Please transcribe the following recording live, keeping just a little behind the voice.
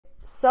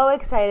so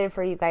excited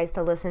for you guys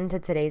to listen to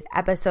today's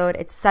episode.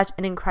 It's such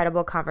an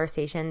incredible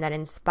conversation that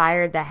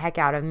inspired the heck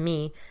out of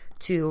me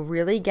to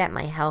really get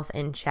my health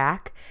in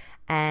check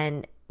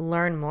and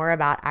learn more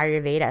about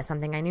Ayurveda,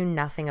 something I knew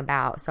nothing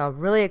about. So I'm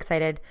really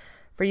excited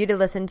for you to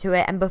listen to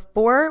it. And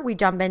before we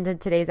jump into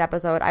today's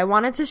episode, I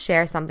wanted to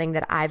share something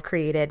that I've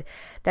created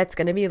that's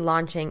going to be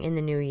launching in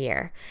the new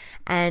year.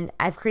 And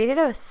I've created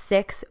a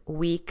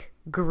 6-week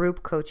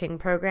group coaching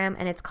program,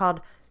 and it's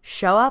called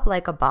Show Up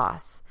Like a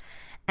Boss.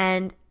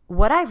 And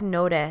what I've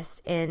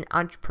noticed in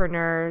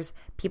entrepreneurs,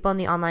 people in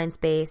the online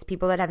space,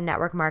 people that have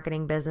network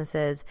marketing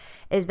businesses,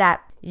 is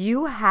that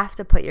you have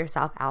to put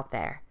yourself out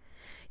there.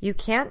 You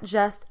can't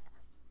just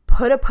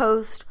put a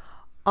post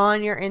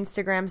on your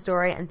Instagram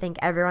story and think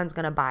everyone's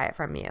going to buy it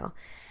from you.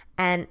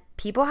 And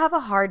people have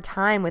a hard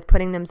time with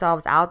putting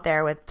themselves out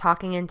there, with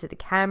talking into the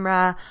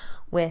camera,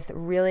 with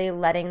really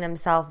letting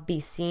themselves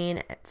be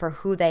seen for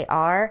who they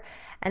are.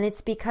 And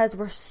it's because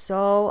we're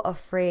so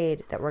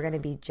afraid that we're going to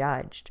be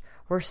judged.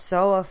 We're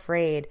so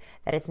afraid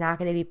that it's not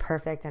going to be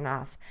perfect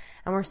enough.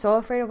 And we're so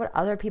afraid of what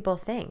other people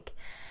think.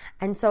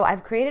 And so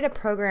I've created a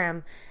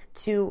program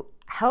to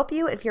help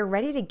you if you're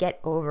ready to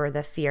get over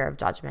the fear of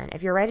judgment,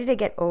 if you're ready to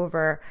get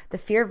over the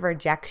fear of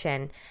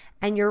rejection,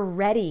 and you're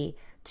ready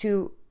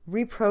to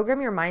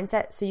reprogram your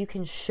mindset so you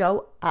can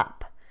show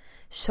up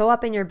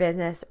in your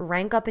business,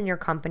 rank up in your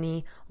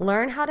company,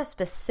 learn how to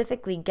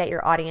specifically get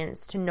your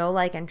audience to know,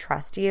 like, and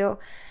trust you,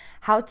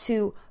 how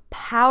to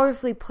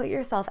powerfully put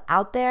yourself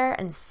out there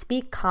and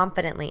speak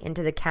confidently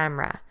into the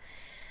camera.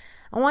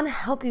 I want to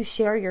help you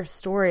share your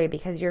story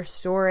because your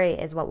story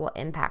is what will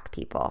impact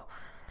people.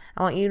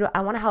 I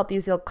want to help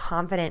you feel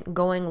confident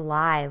going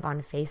live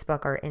on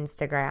Facebook or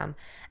Instagram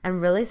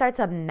and really start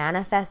to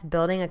manifest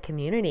building a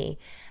community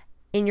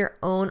in your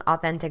own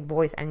authentic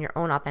voice and your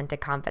own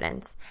authentic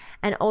confidence.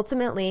 And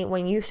ultimately,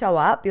 when you show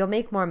up, you'll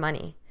make more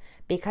money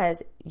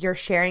because you're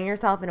sharing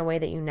yourself in a way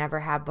that you never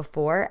have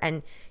before,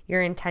 and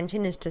your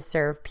intention is to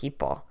serve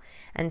people.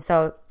 And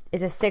so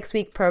it's a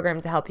 6-week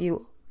program to help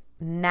you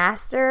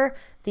master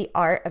the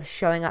art of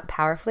showing up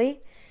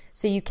powerfully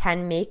so you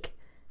can make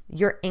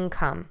your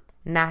income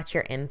match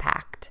your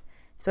impact.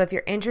 So if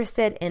you're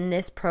interested in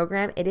this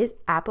program, it is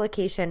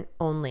application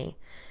only.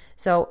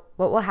 So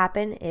what will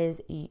happen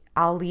is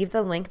I'll leave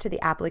the link to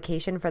the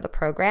application for the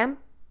program,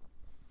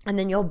 and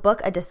then you'll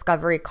book a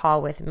discovery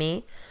call with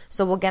me.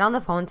 So we'll get on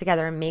the phone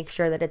together and make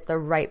sure that it's the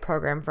right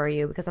program for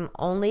you, because I'm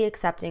only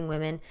accepting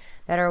women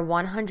that are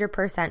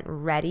 100%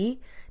 ready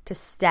to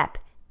step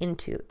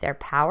into their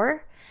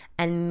power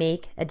and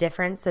make a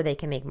difference so they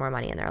can make more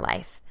money in their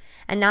life.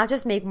 And not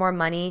just make more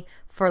money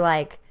for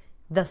like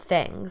the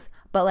things,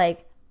 but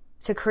like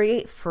to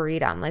create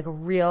freedom, like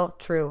real,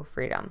 true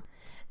freedom.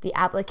 The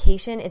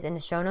application is in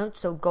the show notes,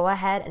 so go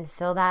ahead and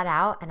fill that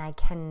out, and I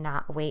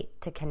cannot wait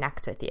to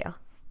connect with you.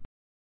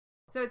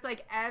 So it's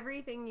like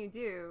everything you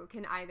do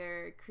can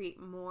either create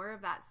more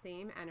of that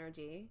same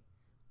energy,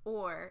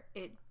 or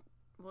it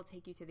will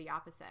take you to the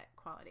opposite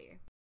quality.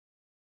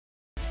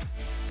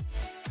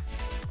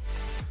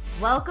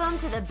 Welcome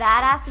to the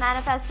Badass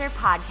Manifester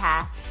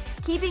podcast,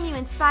 keeping you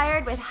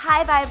inspired with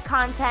high vibe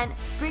content,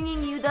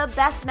 bringing you the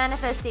best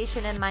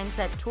manifestation and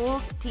mindset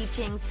tools,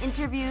 teachings,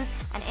 interviews,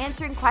 and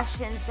answering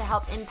questions to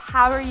help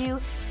empower you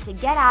to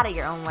get out of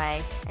your own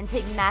way and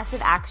take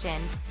massive action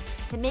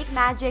to make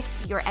magic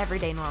your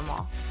everyday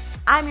normal.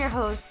 I'm your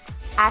host,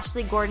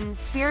 Ashley Gordon,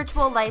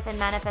 spiritual life and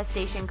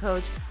manifestation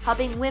coach,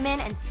 helping women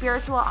and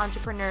spiritual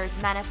entrepreneurs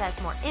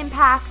manifest more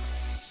impact,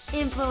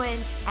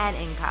 influence, and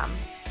income.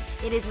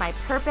 It is my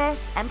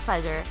purpose and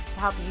pleasure to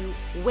help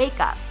you wake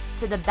up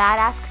to the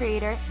badass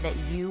creator that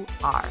you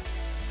are.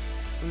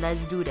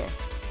 Let's do this.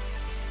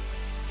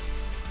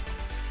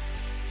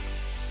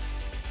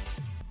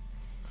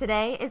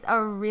 Today is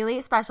a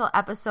really special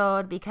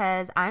episode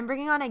because I'm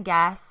bringing on a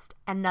guest,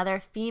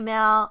 another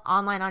female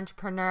online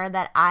entrepreneur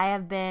that I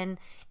have been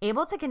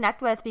able to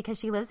connect with because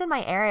she lives in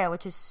my area,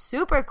 which is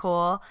super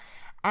cool.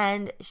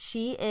 And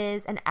she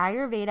is an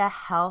Ayurveda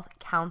health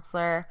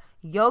counselor,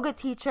 yoga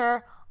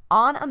teacher,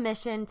 on a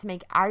mission to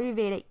make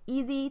Ayurveda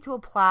easy to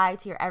apply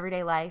to your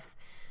everyday life.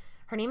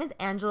 Her name is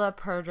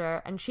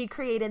Perger, and she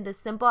created the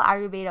Simple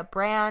Ayurveda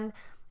brand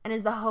and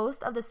is the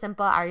host of the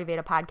Simple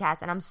Ayurveda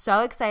podcast. And I'm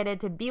so excited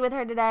to be with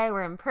her today.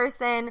 We're in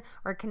person,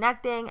 we're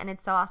connecting, and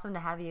it's so awesome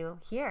to have you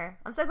here.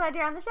 I'm so glad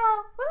you're on the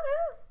show.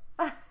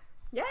 Woohoo!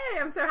 Yay,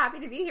 I'm so happy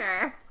to be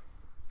here.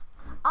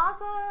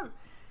 Awesome.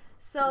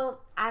 So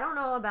I don't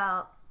know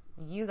about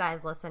you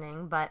guys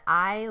listening, but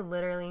I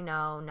literally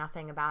know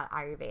nothing about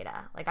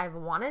Ayurveda. Like, I've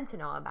wanted to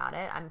know about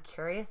it. I'm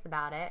curious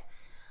about it.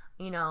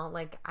 You know,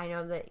 like, I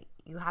know that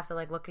you have to,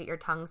 like, look at your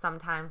tongue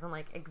sometimes and,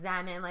 like,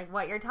 examine, like,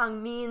 what your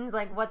tongue means,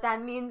 like, what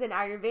that means in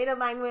Ayurveda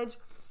language.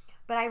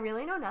 But I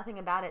really know nothing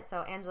about it.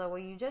 So, Angela, will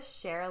you just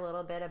share a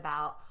little bit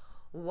about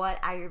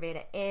what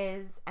Ayurveda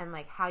is and,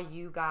 like, how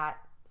you got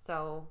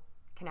so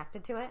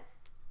connected to it?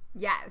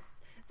 Yes.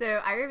 So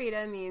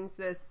Ayurveda means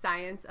the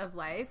science of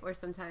life, or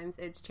sometimes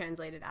it's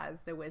translated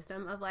as the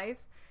wisdom of life.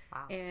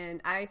 Wow.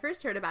 And I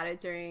first heard about it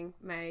during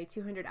my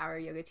 200-hour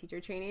yoga teacher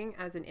training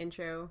as an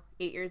intro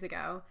 8 years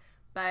ago.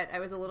 But I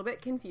was a little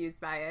bit confused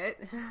by it.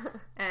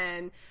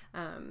 And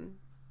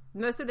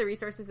most of the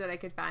resources that I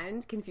could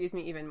find confused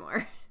me even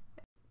more.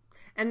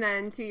 And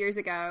then 2 years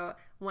ago,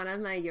 one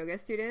of my yoga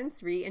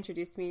students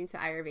reintroduced me to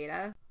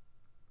Ayurveda.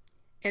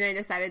 And I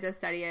decided to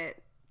study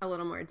it a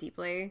little more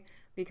deeply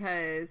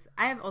because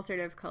I have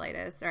ulcerative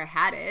colitis, or I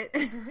had it.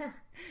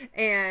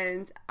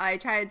 And I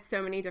tried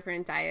so many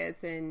different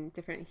diets and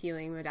different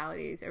healing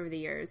modalities over the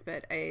years,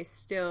 but I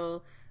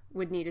still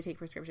would need to take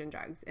prescription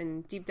drugs.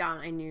 And deep down,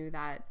 I knew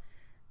that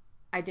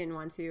I didn't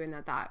want to, and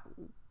that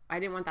I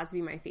didn't want that to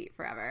be my fate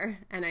forever.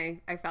 And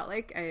I felt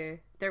like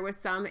there was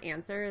some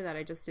answer that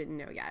I just didn't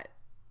know yet.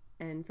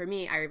 And for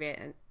me,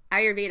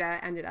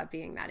 Ayurveda ended up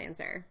being that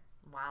answer.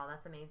 Wow,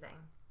 that's amazing.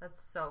 That's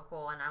so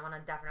cool. And I want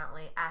to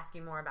definitely ask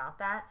you more about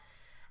that.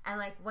 And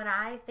like when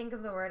I think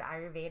of the word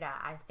Ayurveda,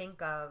 I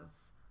think of,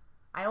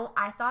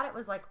 I thought it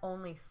was like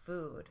only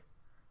food,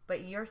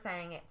 but you're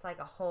saying it's like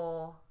a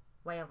whole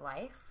way of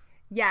life?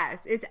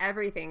 Yes, it's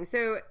everything.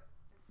 So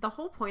the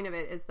whole point of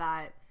it is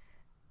that,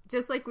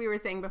 just like we were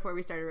saying before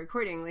we started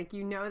recording, like,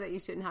 you know that you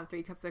shouldn't have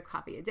 3 cups of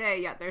coffee a day,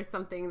 yet there's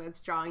something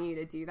that's drawing you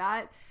to do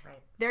that. Right.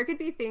 There could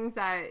be things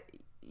that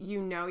you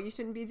know you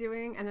shouldn't be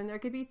doing, and then there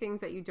could be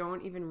things that you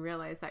don't even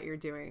realize that you're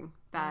doing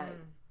that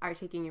are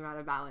taking you out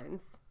of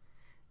balance.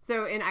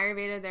 So in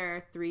Ayurveda, there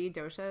are 3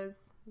 doshas: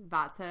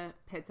 Vata,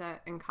 Pitta,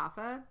 and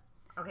Kapha.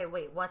 Okay,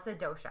 wait, what's a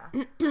dosha?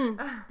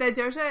 The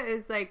dosha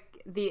is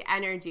like the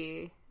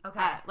energy,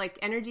 okay, like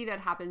energy that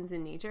happens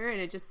in nature,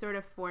 and it just sort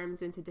of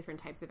forms into different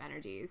types of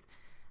energies.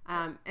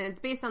 And it's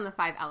based on the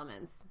 5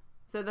 elements.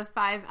 So the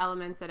 5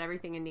 elements that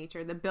everything in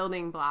nature, the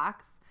building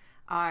blocks,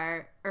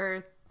 are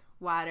earth,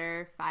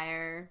 water,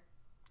 fire,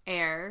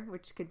 air,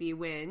 which could be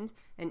wind,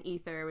 and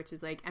ether, which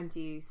is like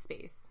empty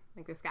space,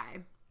 like the sky.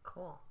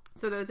 Cool.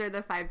 So those are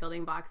the 5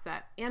 building blocks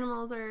that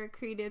animals are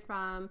created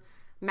from.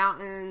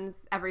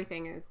 Mountains,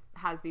 everything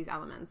has these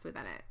elements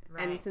within it.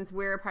 Right. And since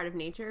we're a part of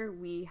nature,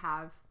 we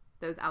have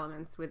those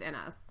elements within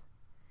us.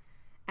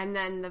 And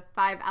then the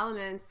 5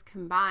 elements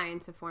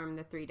combine to form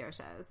the 3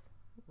 doshas.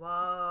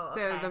 Whoa.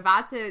 So okay. the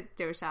Vata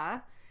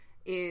dosha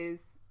is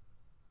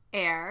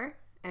air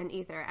and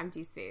ether,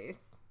 empty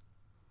space.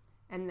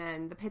 And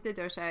then the Pitta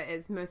dosha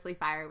is mostly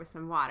fire with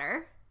some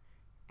water.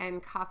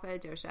 And Kapha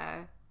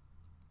dosha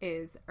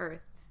is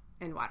earth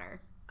and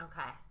water.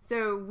 Okay.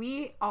 So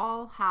we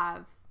all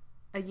have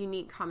a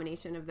unique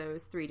combination of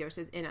those 3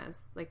 doshas in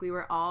us. Like, we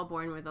were all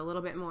born with a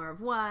little bit more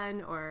of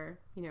one, or,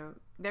 you know,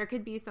 there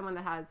could be someone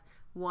that has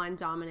 1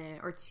 dominant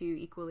or 2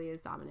 equally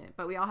as dominant,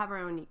 but we all have our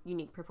own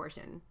unique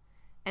proportion.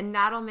 And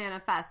that'll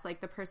manifest,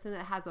 like the person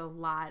that has a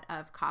lot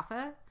of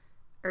kapha,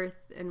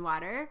 earth and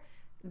water,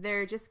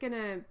 they're just going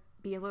to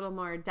be a little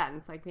more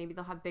dense. Like, maybe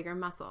they'll have bigger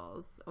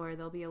muscles, or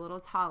they'll be a little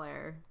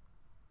taller.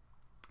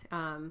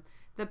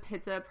 The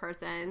pitta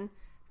person,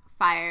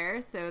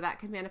 fire, so that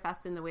could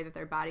manifest in the way that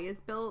their body is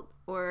built,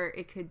 or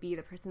it could be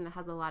the person that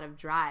has a lot of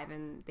drive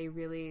and they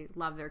really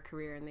love their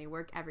career and they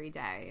work every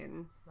day.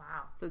 And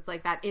wow. So it's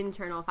like that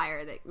internal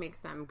fire that makes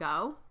them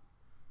go.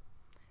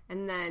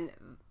 And then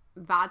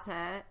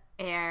Vata,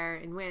 air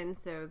and wind,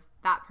 so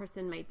that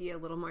person might be a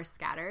little more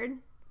scattered,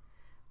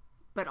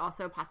 but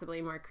also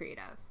possibly more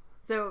creative.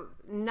 So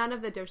none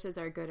of the doshas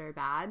are good or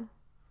bad.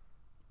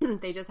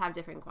 They just have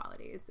different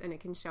qualities, and it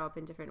can show up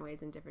in different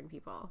ways in different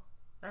people.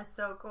 That's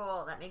so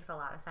cool. That makes a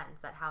lot of sense,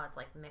 that how it's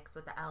like mixed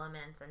with the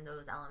elements, and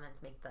those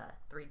elements make the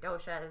 3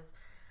 doshas.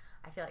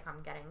 I feel like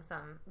I'm getting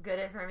some good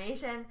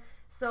information.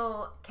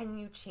 So can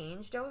you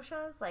change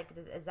doshas? Like,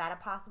 is that a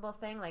possible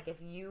thing? Like,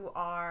 if you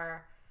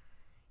are,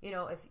 you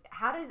know,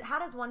 how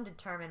does one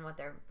determine what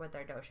their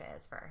dosha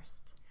is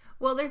first?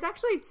 Well, there's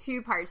actually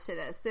 2 parts to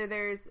this. So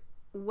there's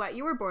what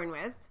you were born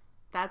with.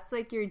 That's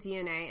like your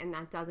DNA, and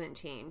that doesn't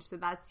change. So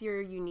that's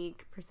your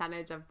unique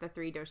percentage of the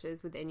 3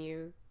 doshas within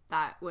you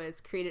that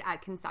was created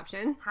at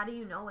conception. How do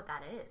you know what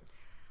that is?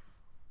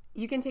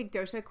 You can take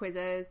dosha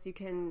quizzes. You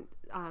can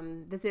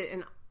visit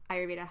an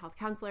Ayurveda health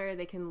counselor.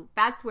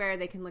 That's where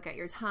they can look at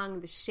your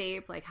tongue, the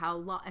shape, like how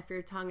long. If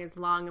your tongue is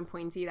long and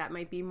pointy, that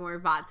might be more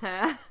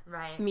Vata.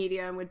 Right.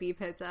 Medium would be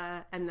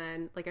Pitta, and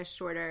then like a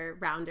shorter,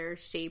 rounder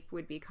shape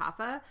would be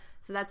Kapha.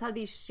 So that's how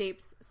these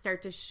shapes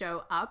start to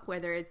show up,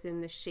 whether it's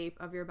in the shape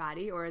of your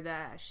body or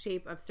the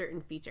shape of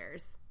certain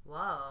features.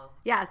 Whoa.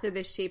 Yeah, so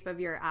the shape of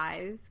your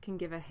eyes can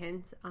give a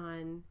hint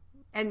on,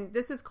 and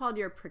this is called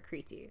your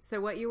Prakriti. So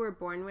what you were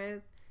born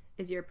with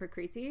is your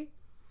Prakriti,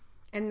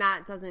 and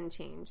that doesn't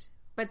change.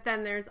 But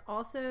then there's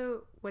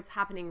also what's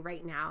happening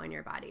right now in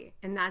your body,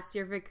 and that's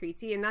your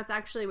Vikriti, and that's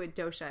actually what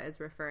dosha is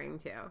referring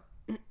to.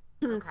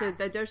 Okay. So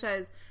the dosha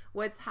is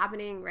what's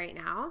happening right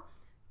now,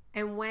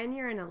 and when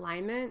you're in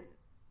alignment,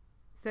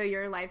 so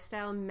your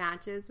lifestyle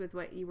matches with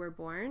what you were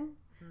born,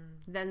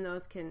 then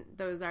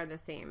those are the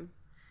same.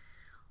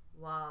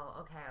 Whoa,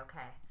 okay.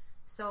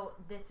 So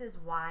this is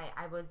why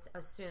I would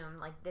assume,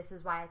 like, this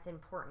is why it's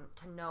important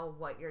to know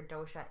what your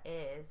dosha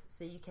is,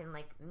 so you can,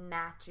 like,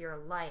 match your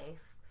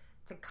life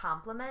to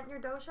complement your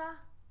dosha?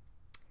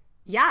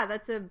 Yeah,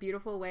 that's a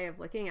beautiful way of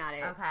looking at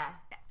it.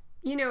 Okay.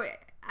 You know,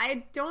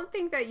 I don't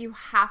think that you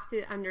have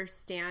to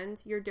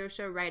understand your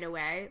dosha right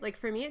away. Like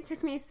for me, it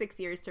took me 6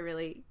 years to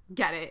really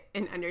get it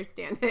and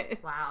understand it.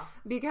 Wow.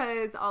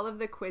 Because all of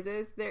the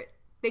quizzes,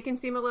 they can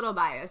seem a little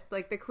biased.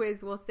 Like the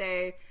quiz will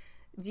say,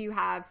 do you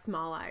have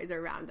small eyes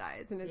or round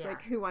eyes? And it's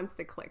like, who wants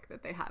to click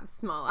that they have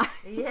small eyes?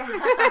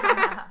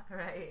 Yeah,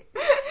 right.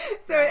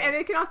 So, right. And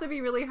it can also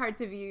be really hard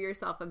to view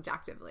yourself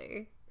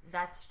objectively.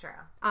 That's true.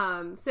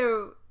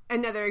 So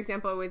another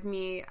example with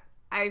me,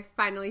 I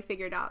finally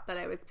figured out that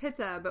I was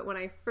Pitta, but when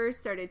I first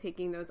started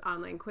taking those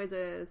online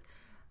quizzes,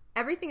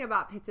 everything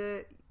about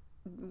Pitta,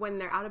 when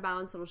they're out of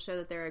balance, it'll show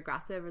that they're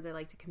aggressive or they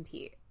like to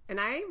compete. And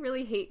I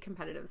really hate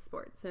competitive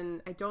sports,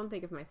 and I don't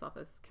think of myself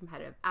as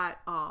competitive at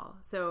all.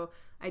 So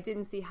I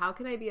didn't see how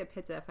can I be a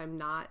Pitta if I'm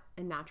not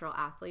a natural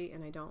athlete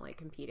and I don't like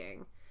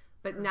competing.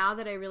 But now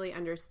that I really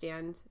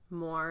understand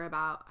more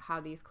about how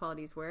these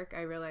qualities work,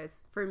 I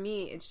realize for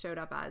me it showed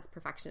up as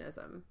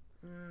perfectionism.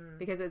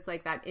 Because it's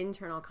like that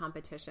internal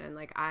competition.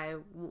 Like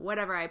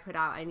whatever I put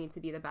out, I need to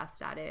be the best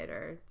at it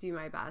or do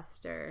my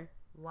best or...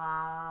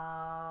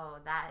 Wow,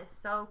 that is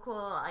so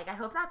cool. Like, I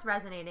hope that's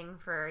resonating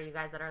for you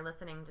guys that are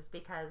listening, just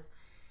because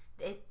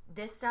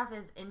this stuff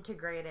is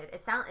integrated.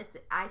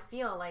 I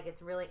feel like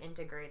it's really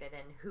integrated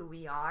in who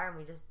we are, and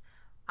we just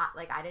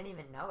I didn't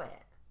even know it.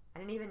 I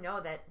didn't even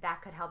know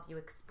that could help you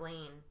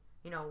explain,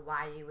 you know,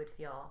 why you would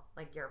feel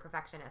like you're a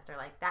perfectionist, or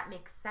like that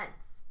makes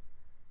sense.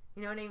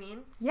 You know what I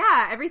mean?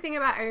 Yeah, everything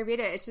about Ayurveda,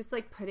 it's just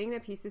like putting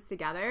the pieces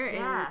together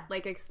and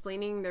like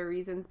explaining the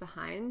reasons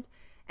behind.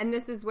 And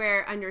this is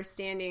where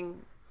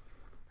understanding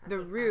the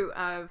root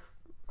of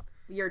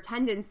your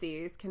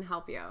tendencies can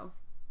help you.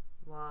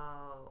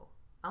 Whoa.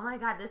 Oh my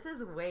God, this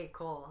is way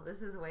cool.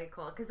 This is way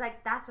cool. Because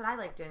like that's what I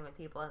like doing with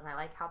people, is I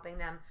like helping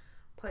them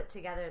put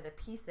together the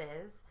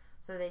pieces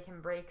so they can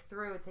break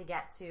through to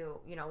get to,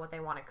 you know, what they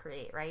want to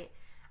create, right?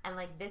 And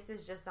like this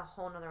is just a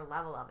whole nother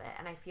level of it.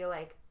 And I feel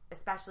like,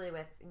 especially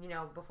with, you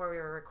know, before we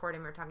were recording,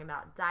 we were talking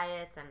about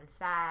diets and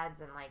fads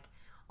and like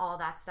all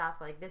that stuff.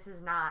 Like this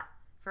is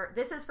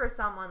for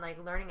someone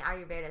like learning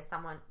Ayurveda is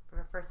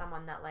for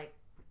someone that like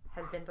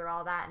has been through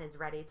all that and is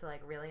ready to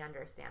like really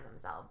understand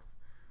themselves,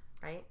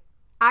 right?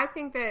 I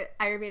think that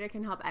Ayurveda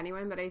can help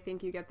anyone, but I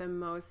think you get the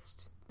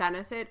most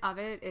benefit of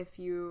it if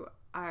you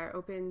are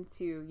open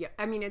to,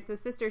 I mean, it's a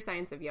sister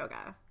science of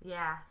yoga.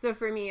 Yeah. So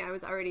for me, I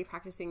was already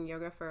practicing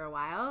yoga for a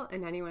while,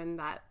 and anyone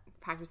that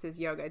practices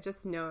yoga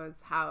just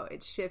knows how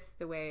it shifts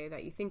the way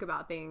that you think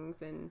about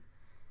things and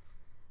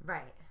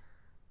right,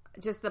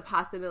 just the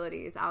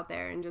possibilities out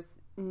there, and just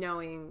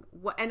knowing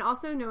and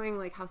also knowing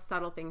like how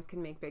subtle things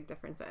can make big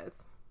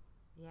differences.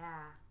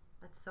 Yeah,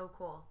 that's so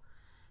cool.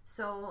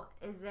 So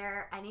is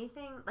there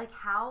anything, like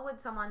how would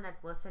someone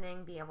that's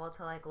listening be able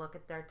to like look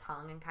at their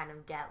tongue and kind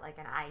of get like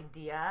an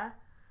idea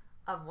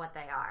of what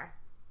they are?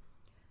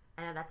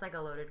 I know that's like a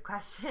loaded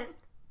question.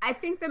 I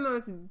think the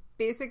most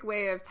basic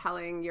way of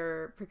telling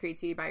your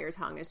Prakriti by your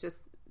tongue is just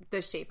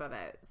the shape of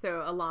it.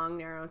 So a long,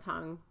 narrow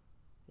tongue.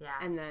 Yeah.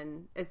 And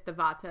then is the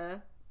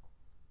Vata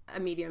a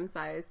medium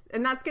size?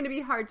 And that's going to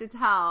be hard to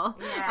tell.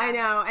 Yeah. I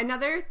know.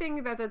 Another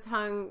thing that the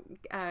tongue,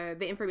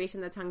 the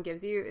information the tongue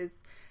gives you is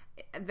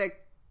the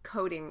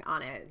coating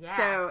on it. Yeah.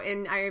 So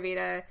in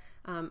Ayurveda,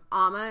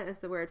 ama is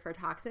the word for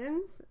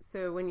toxins.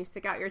 So when you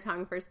stick out your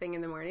tongue first thing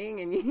in the morning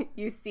and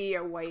you see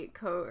a white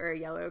coat or a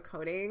yellow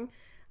coating,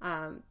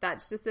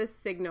 that's just a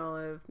signal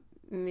of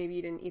maybe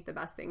you didn't eat the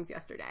best things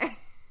yesterday.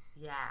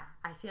 Yeah,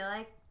 I feel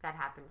like that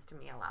happens to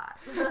me a lot.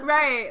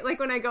 Right, like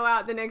when I go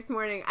out the next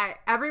morning,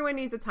 everyone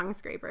needs a tongue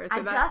scraper. So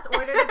I just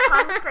ordered a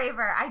tongue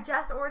scraper. I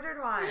just ordered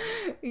one.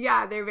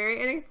 Yeah, they're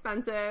very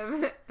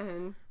inexpensive.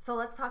 And so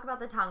let's talk about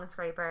the tongue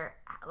scraper.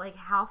 Like,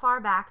 how far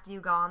back do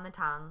you go on the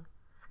tongue?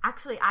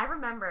 Actually, I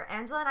remember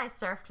Angela and I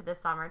surfed this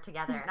summer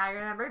together, and I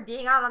remember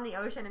being out on the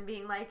ocean and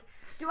being like,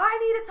 do I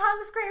need a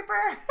tongue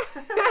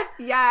scraper?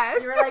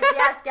 Yes. You were like,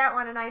 yes, get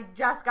one, and I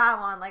just got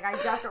one. Like,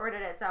 I just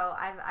ordered it, so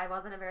I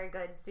wasn't a very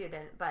good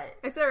student, but...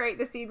 It's all right.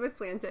 The seed was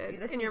planted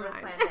in your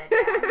mind.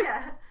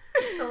 Yeah.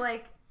 So,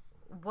 like,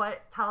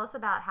 tell us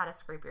about how to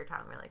scrape your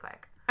tongue really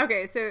quick.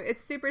 Okay, so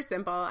it's super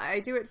simple. I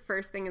do it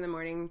first thing in the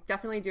morning.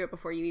 Definitely do it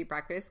before you eat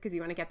breakfast because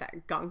you want to get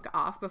that gunk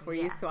off before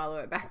you swallow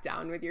it back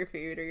down with your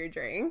food or your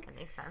drink. That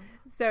makes sense.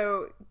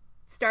 So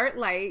start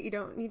light. You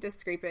don't need to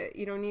scrape it.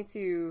 You don't need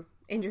to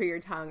injure your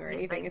tongue or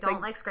anything. Like,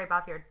 don't scrape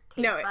off your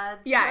taste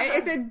buds. Yeah,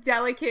 it's a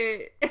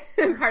delicate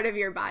part of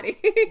your body.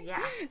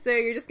 Yeah. So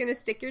you're just going to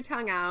stick your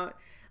tongue out.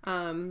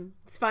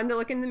 It's fun to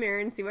look in the mirror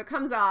and see what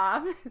comes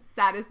off.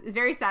 It's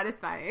very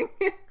satisfying.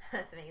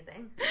 That's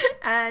amazing.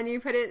 And you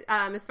put it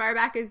as far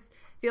back as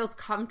feels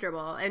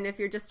comfortable. And if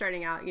you're just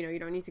starting out, you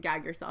don't need to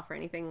gag yourself or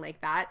anything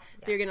like that.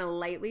 Yeah. So you're going to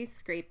lightly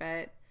scrape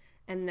it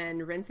and then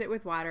rinse it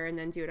with water and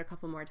then do it a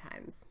couple more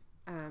times.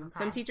 Okay.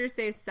 Some teachers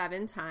say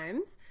 7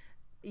 times.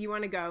 You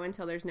want to go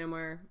until there's no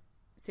more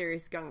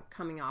serious gunk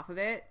coming off of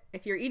it.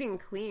 If you're eating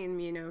clean,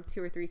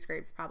 2 or 3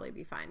 scrapes probably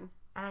be fine.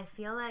 And I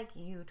feel like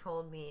you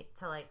told me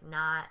to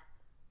not,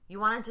 you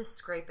want to just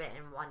scrape it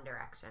in one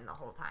direction the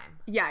whole time.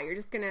 Yeah, you're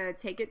just going to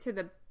take it to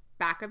the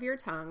back of your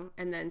tongue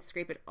and then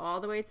scrape it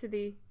all the way to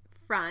the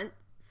front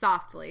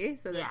softly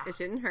so that it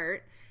shouldn't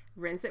hurt.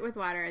 Rinse it with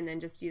water and then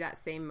just do that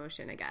same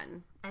motion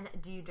again. And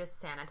do you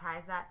just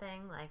sanitize that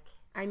thing? Like,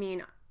 I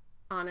mean,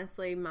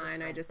 honestly,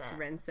 mine, I just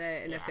rinse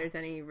it. And if there's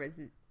any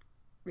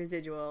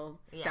residual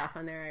stuff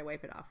on there, I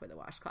wipe it off with a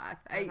washcloth.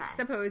 Okay. I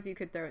suppose you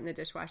could throw it in the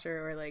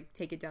dishwasher or like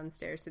take it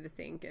downstairs to the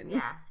sink.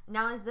 And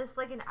Now, is this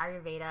like an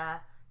Ayurveda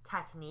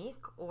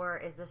technique or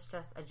is this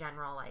just a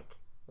general like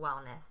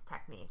wellness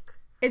technique?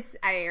 It's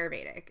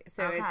Ayurvedic.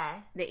 So it's,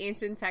 the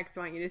ancient texts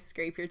want you to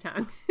scrape your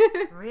tongue.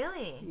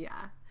 Really?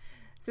 Yeah.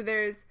 So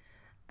there's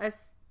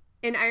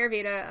in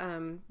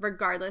Ayurveda,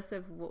 regardless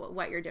of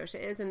what your dosha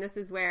is, and this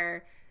is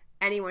where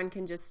anyone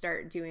can just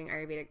start doing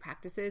Ayurvedic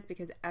practices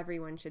because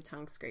everyone should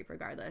tongue scrape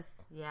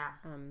regardless. Yeah.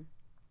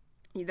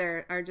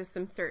 There are just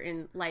some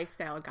certain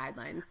lifestyle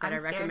guidelines that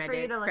are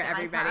recommended for at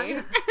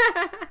everybody.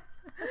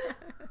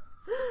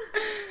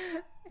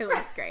 It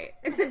looks great.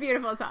 It's a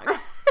beautiful tongue.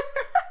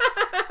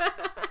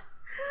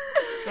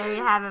 There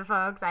you have it,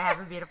 folks. I have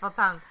a beautiful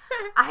tongue.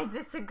 I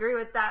disagree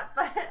with that,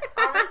 but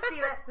I'll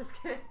receive it.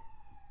 Just kidding.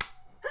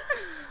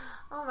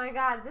 Oh my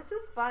god, this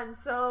is fun.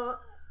 So,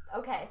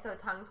 okay, so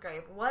tongue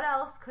scrape. What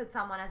else could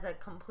someone as a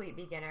complete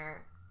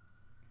beginner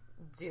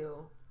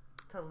do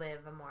to live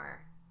a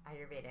more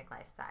Ayurvedic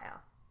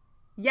lifestyle?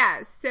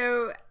 Yeah,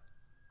 so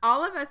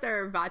all of us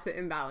are Vata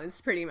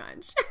imbalanced pretty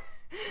much.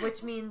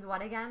 Which means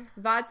what again?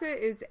 Vata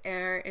is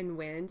air and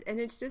wind, and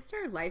it's just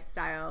our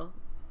lifestyle.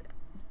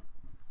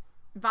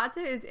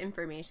 Vata is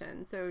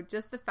information. So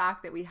just the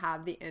fact that we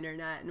have the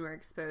internet and we're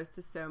exposed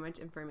to so much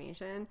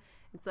information,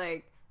 it's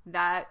like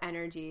that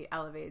energy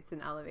elevates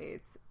and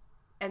elevates.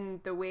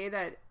 And the way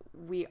that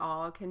we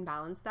all can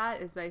balance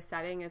that is by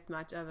setting as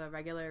much of a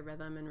regular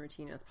rhythm and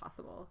routine as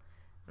possible.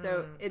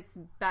 So it's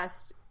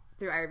best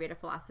through Ayurveda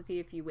philosophy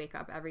if you wake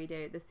up every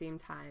day at the same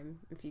time,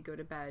 if you go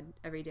to bed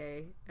every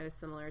day at a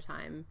similar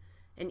time,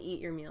 and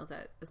eat your meals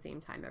at the same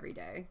time every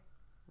day.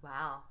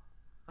 Wow.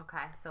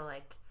 Okay. So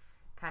like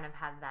kind of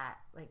have that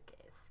like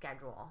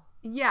schedule.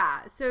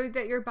 Yeah. So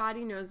that your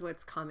body knows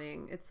what's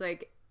coming. It's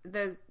like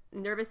the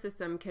nervous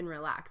system can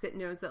relax. It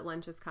knows that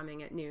lunch is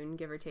coming at noon,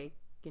 give or take,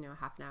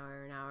 half an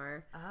hour, an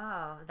hour.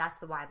 Oh, that's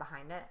the why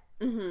behind it.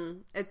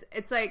 Mm-hmm.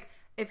 It's like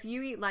if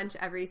you eat lunch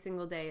every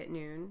single day at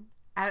noon,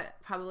 at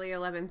probably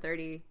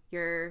 11:30,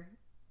 your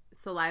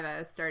saliva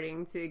is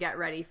starting to get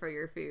ready for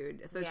your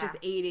food. So it's just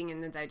aiding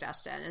in the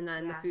digestion, and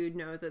then the food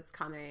knows it's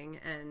coming,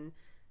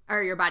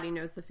 or your body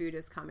knows the food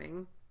is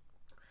coming.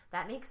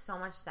 That makes so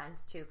much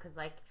sense too, because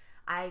like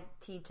I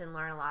teach and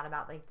learn a lot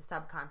about like the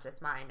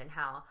subconscious mind and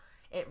how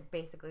it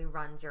basically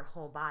runs your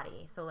whole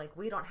body. So like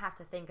we don't have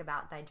to think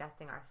about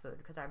digesting our food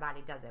because our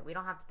body does it. We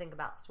don't have to think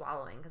about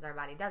swallowing because our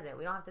body does it.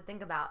 We don't have to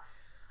think about,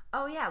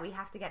 oh yeah, we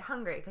have to get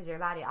hungry because your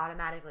body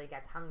automatically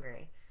gets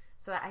hungry.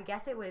 So I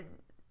guess it would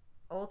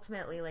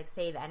ultimately like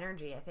save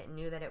energy if it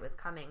knew that it was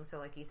coming. So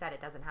like you said,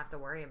 it doesn't have to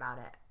worry about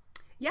it.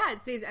 Yeah,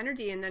 it saves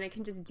energy and then it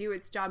can just do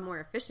its job more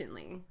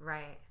efficiently.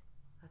 Right.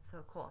 That's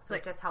so cool. So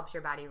it just helps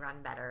your body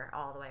run better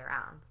all the way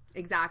around.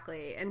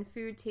 Exactly. And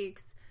food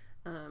takes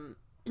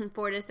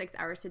 4 to 6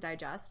 hours to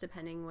digest,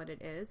 depending what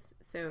it is.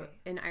 So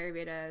in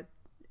Ayurveda,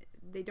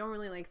 they don't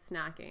really like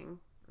snacking.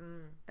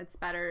 It's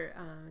better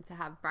to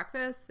have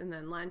breakfast and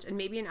then lunch, and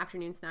maybe an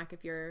afternoon snack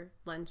if your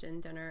lunch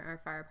and dinner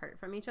are far apart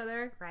from each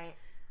other. Right.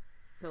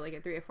 So like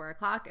at 3 or 4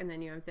 o'clock, and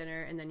then you have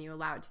dinner, and then you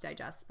allow it to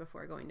digest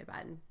before going to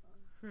bed.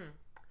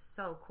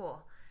 So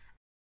cool.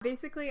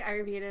 Basically,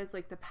 Ayurveda is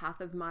like the path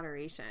of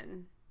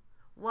moderation.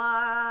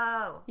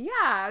 Whoa.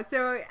 Yeah.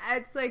 So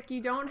it's like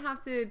you don't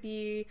have to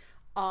be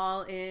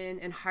all in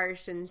and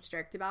harsh and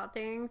strict about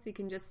things. You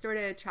can just sort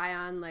of try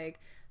on like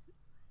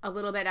a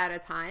little bit at a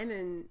time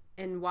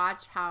and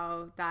watch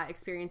how that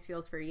experience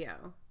feels for you.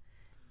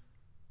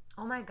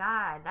 Oh my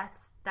God,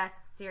 that's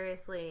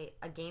seriously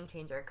a game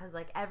changer, because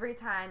like every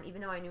time,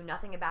 even though I knew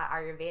nothing about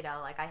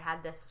Ayurveda, like I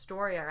had this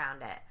story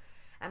around it,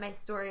 and my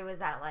story was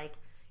that like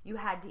you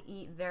had to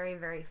eat very,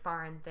 very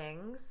foreign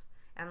things,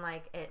 and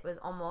like it was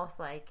almost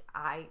like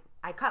I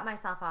cut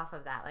myself off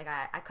of that. Like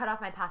I cut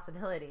off my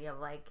possibility of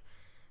like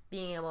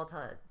being able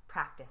to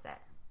practice it.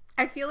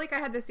 I feel like I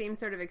had the same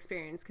sort of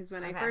experience because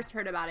when I first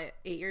heard about it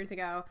 8 years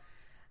ago,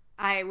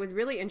 I was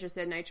really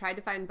interested and I tried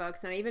to find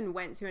books, and I even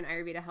went to an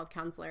Ayurveda health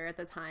counselor at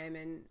the time,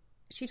 and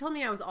she told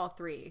me I was all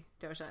 3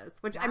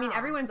 doshas, which I mean,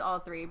 everyone's all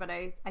 3, but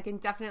I can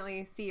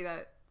definitely see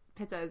that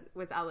Pitta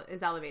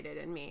is elevated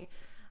in me.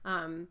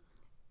 And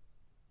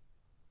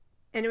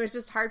it was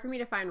just hard for me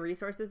to find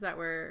resources that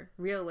were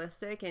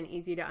realistic and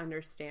easy to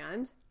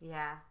understand.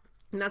 Yeah.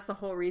 And that's the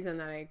whole reason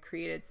that I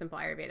created Simple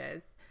Ayurveda,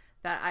 is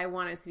that I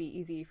want it to be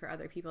easy for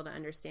other people to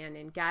understand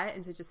and get,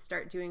 and to just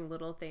start doing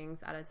little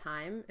things at a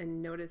time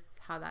and notice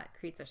how that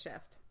creates a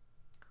shift.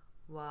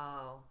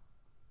 Whoa.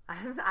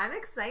 I'm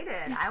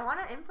excited. I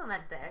want to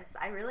implement this.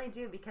 I really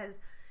do, because,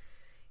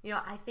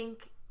 I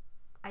think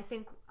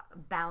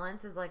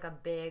balance is like a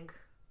big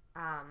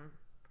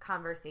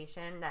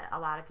conversation that a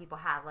lot of people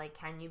have. Like,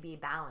 can you be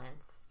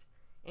balanced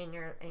in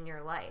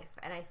your life?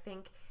 And I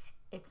think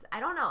I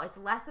don't know, it's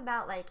less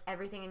about like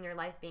everything in your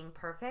life being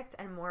perfect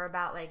and more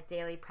about like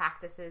daily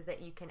practices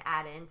that you can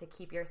add in to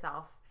keep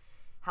yourself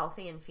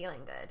healthy and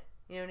feeling good.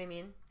 You know what I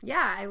mean?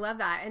 Yeah, I love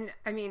that. And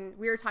I mean,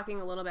 we were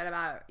talking a little bit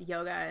about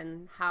yoga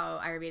and how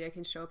Ayurveda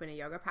can show up in a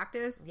yoga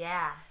practice.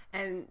 Yeah.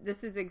 And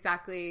this is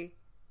exactly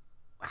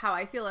how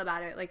I feel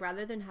about it. Like,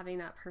 rather than having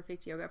that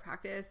perfect yoga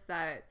practice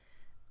that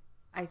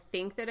I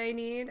think that I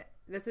need,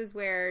 this is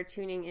where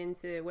tuning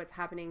into what's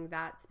happening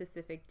that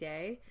specific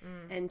day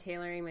and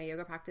tailoring my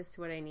yoga practice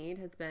to what I need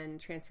has been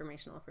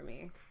transformational for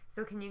me.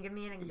 So can you give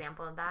me an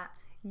example of that?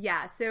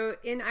 Yeah. So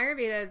in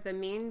Ayurveda, the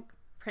main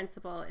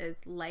principle is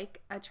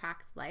like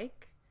attracts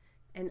like.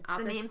 And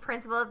the main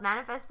principle of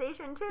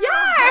manifestation too.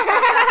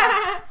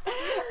 Yeah!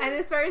 And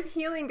as far as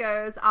healing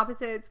goes,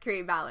 opposites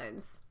create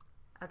balance.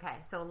 Okay.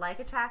 So like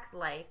attracts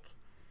like,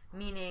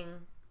 meaning...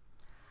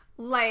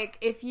 Like,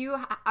 if you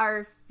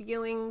are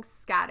feeling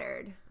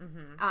scattered,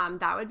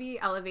 that would be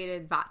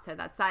elevated vata.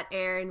 That's that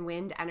air and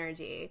wind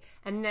energy.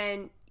 And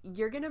then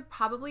you're going to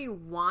probably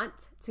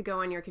want to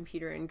go on your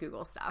computer and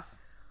Google stuff,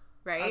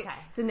 right? Okay.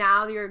 So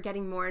now you're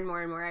getting more and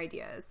more and more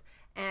ideas.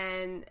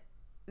 And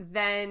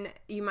then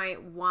you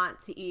might want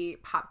to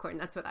eat popcorn.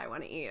 That's what I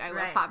want to eat. I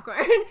love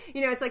popcorn.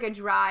 You know, it's like a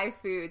dry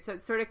food. So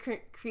it's sort of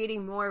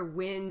creating more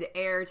wind,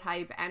 air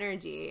type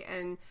energy.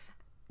 And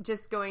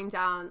just going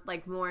down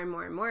like more and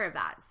more and more of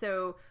that.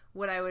 So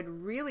what I would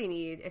really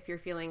need if you're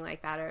feeling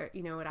like that, or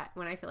you know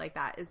when I feel like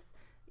that, is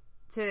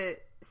to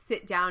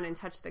sit down and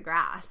touch the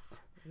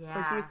grass,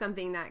 or do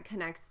something that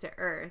connects to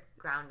earth,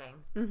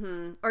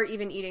 grounding, or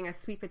even eating a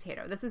sweet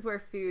potato. This is where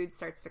food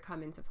starts to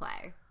come into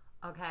play.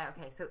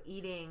 Okay. So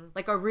eating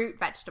like a root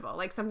vegetable,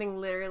 like something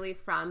literally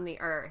from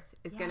the earth,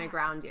 is going to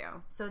ground you.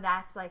 So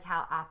that's like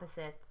how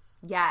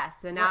opposites.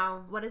 Yes. So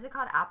now, what is it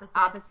called? Opposites.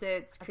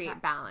 Opposites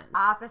create balance.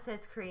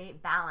 Opposites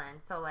create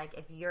balance. So like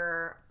if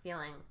you're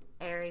feeling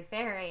airy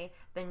fairy,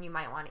 then you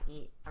might want to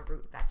eat a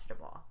root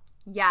vegetable.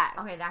 Yes.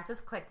 Okay, that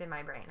just clicked in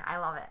my brain. I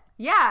love it.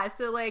 Yeah.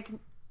 So like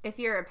if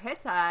you're a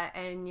pitta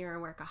and you're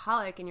a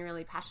workaholic and you're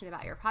really passionate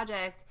about your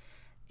project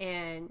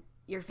and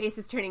your face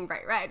is turning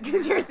bright red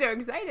because you're so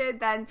excited,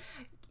 then,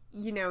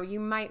 you know, you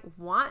might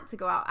want to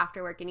go out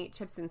after work and eat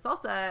chips and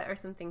salsa or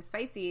something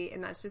spicy,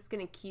 and that's just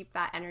going to keep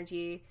that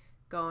energy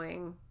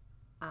going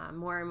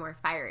more and more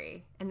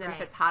fiery. And then if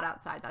it's hot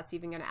outside, that's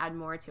even going to add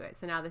more to it.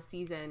 So now the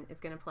season is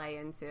going to play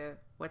into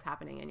what's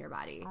happening in your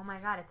body. Oh my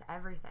God, it's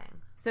everything.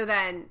 So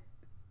then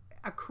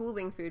a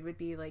cooling food would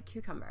be like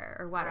cucumber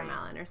or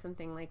watermelon or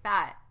something like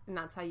that. And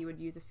that's how you would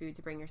use a food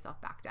to bring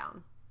yourself back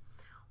down.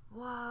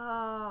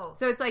 Whoa.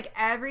 So it's like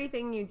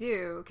everything you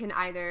do can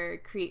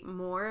either create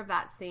more of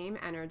that same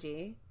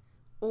energy,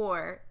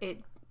 or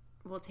it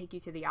will take you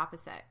to the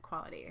opposite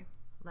quality.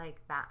 Like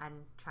that, and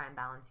try and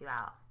balance you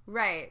out.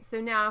 Right. So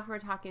now if we're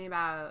talking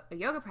about a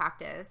yoga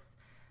practice,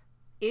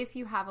 if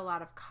you have a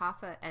lot of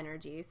kapha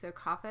energy, so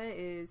kapha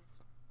is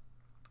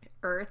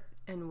earth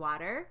and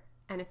water,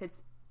 and if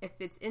it's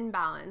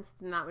imbalanced,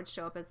 then that would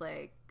show up as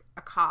like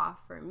a cough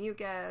or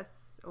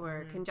mucus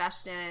or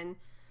congestion.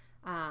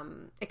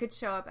 It could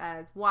show up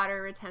as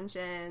water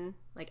retention,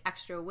 like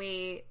extra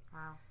weight,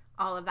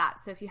 all of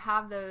that. So if you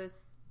have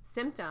those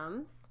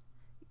symptoms,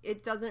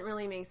 it doesn't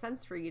really make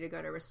sense for you to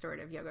go to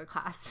restorative yoga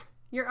class.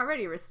 You're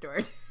already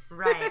restored.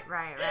 Right.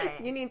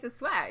 You need to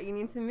sweat. You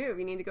need to move.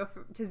 You need to go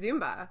to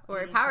Zumba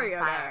or power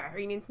yoga, or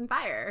you need some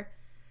fire.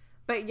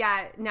 But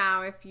yet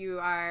now if you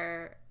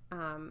are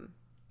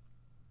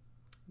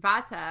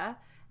Vata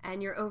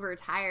and you're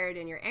overtired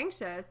and you're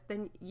anxious,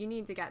 then you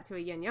need to get to a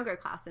yin yoga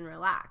class and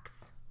relax.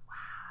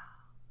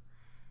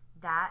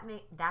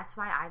 That's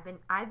why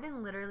I've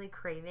been literally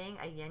craving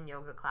a yin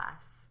yoga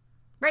class.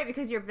 Right,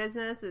 because your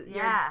business,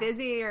 you're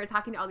busy, you're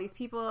talking to all these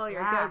people,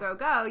 you're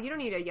go. You don't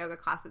need a yoga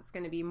class that's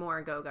going to be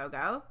more go.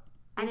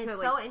 And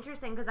it's so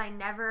interesting because I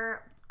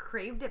never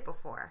craved it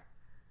before.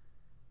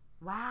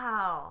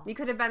 Wow. You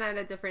could have been at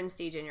a different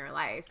stage in your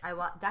life.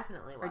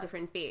 Definitely was. Or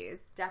different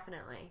phase.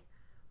 Definitely.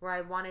 Where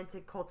I wanted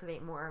to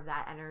cultivate more of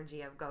that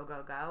energy of go,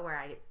 where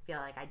I feel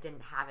like I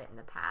didn't have it in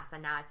the past.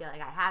 And now I feel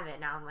like I have it.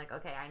 Now I'm like,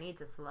 okay, I need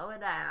to slow it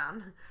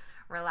down,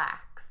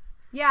 relax.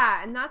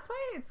 Yeah, and that's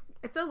why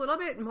it's a little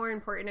bit more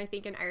important, I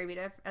think, in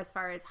Ayurveda as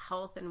far as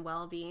health and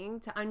well-being,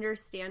 to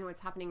understand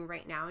what's happening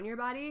right now in your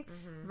body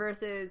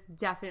versus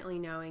definitely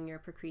knowing your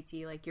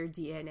Prakriti, like your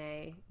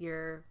DNA,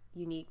 your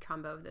unique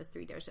combo of those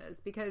three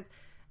doshas. Because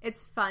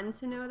it's fun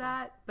to know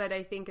that, but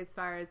I think as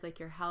far as like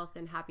your health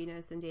and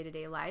happiness and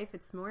day-to-day life,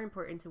 it's more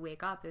important to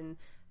wake up and,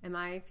 am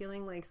I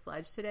feeling like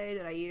sludge today?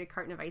 Did I eat a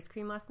carton of ice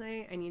cream last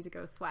night? I need to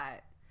go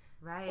sweat.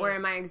 Right. Or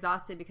am I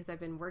exhausted because I've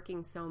been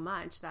working so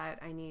much that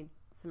I need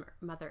some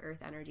Mother Earth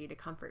energy to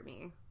comfort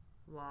me?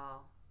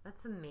 Wow.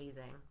 That's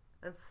amazing.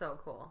 That's so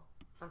cool.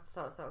 That's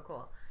so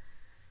cool.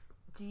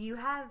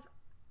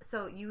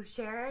 So you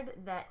shared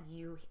that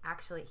you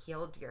actually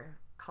healed your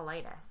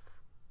colitis.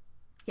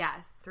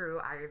 Yes. Through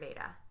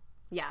Ayurveda.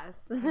 Yes.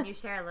 Can you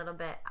share a little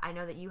bit? I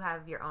know that you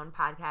have your own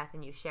podcast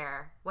and you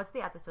share. What's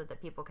the episode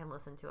that people can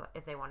listen to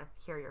if they want to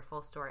hear your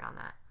full story on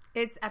that?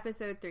 It's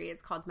episode 3.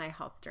 It's called My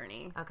Health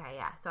Journey. Okay,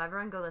 yeah. So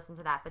everyone go listen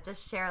to that, but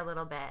just share a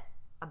little bit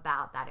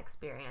about that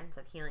experience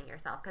of healing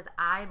yourself. Because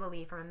I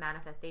believe from a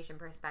manifestation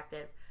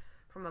perspective,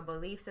 from a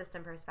belief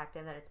system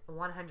perspective, that it's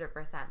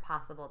 100%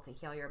 possible to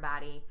heal your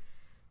body,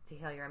 to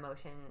heal your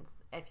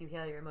emotions. If you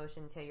heal your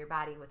emotions, heal your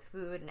body with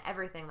food and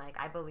everything. Like,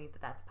 I believe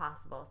that that's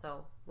possible.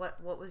 So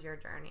what was your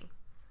journey?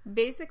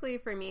 Basically,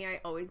 for me,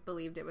 I always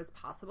believed it was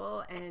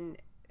possible. And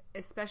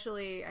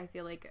especially, I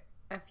feel like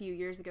a few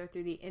years ago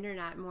through the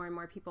internet, more and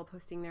more people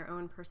posting their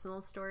own personal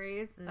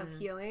stories of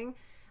healing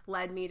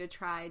led me to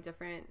try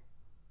different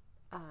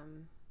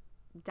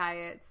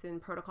diets and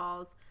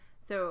protocols.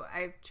 So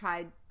I've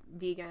tried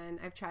vegan,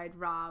 I've tried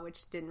raw,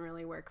 which didn't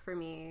really work for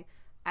me.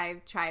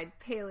 I've tried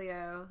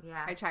paleo.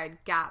 Yeah. I tried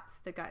GAPS,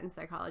 the gut and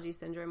psychology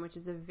syndrome, which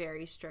is a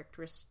very strict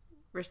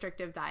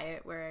restrictive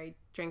diet where I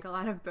drank a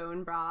lot of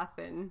bone broth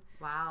and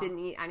didn't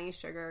eat any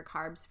sugar or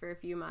carbs for a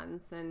few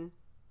months. And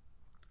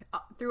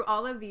through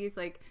all of these,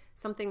 like,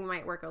 something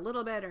might work a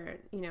little bit, or,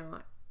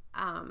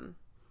 and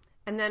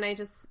then I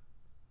just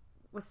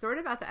was sort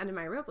of at the end of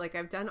my rope. Like,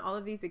 I've done all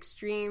of these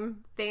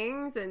extreme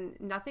things and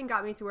nothing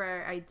got me to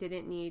where I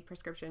didn't need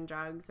prescription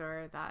drugs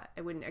or that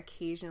I wouldn't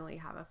occasionally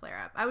have a flare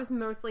up. I was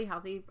mostly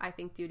healthy, I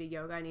think, due to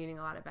yoga and eating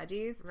a lot of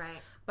veggies.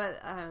 Right.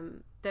 But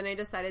then I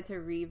decided to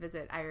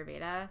revisit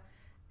Ayurveda,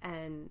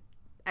 and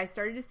I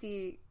started to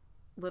see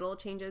little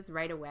changes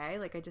right away.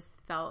 Like, I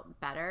just felt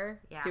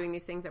better doing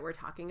these things that we're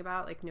talking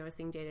about, like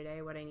noticing day to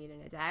day what I need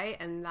in a day.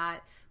 And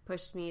that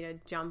pushed me to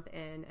jump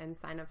in and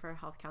sign up for a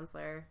health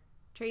counselor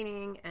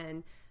training.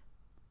 And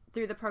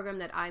through the program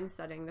that I'm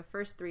studying, the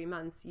first 3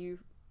 months, you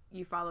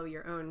follow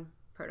your own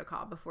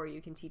protocol before you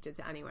can teach it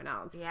to anyone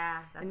else.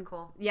 Yeah, that's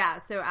cool. Yeah,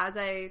 so as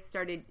I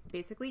started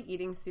basically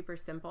eating super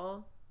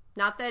simple,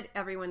 not that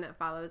everyone that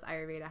follows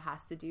Ayurveda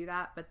has to do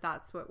that, but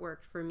that's what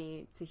worked for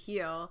me to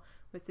heal,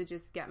 was to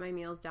just get my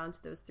meals down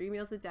to those 3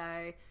 meals a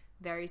day,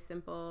 very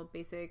simple,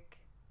 basic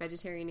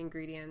vegetarian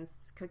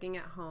ingredients, cooking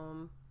at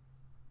home.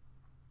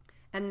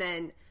 And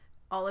then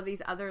all of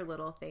these other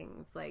little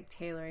things, like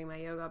tailoring my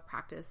yoga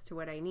practice to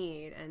what I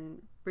need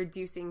and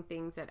reducing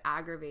things that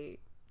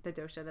aggravate the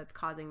dosha that's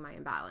causing my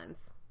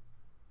imbalance.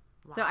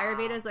 Wow. So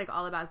Ayurveda is, like,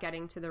 all about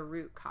getting to the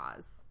root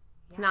cause.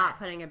 It's not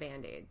putting a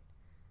Band-Aid.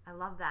 I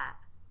love that.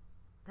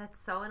 That's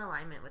so in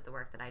alignment with the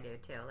work that I do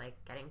too, like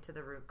getting to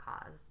the root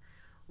cause.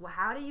 Well,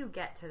 how do you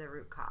get to the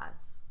root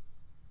cause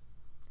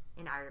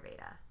in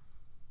Ayurveda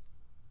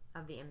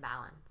of the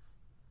imbalance?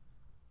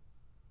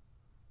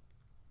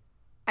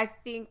 I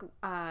think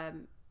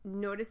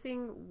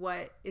noticing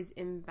what is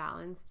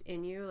imbalanced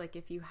in you, like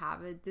if you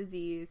have a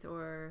disease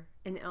or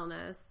an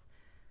illness,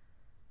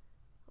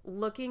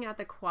 looking at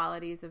the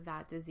qualities of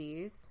that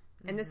disease.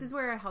 And this is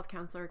where a health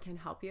counselor can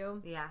help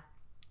you. Yeah.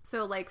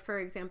 So, like, for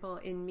example,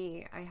 in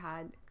me, I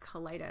had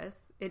colitis.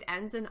 It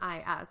ends in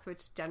IS,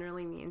 which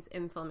generally means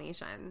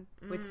inflammation,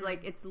 which,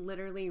 like, it's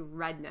literally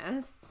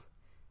redness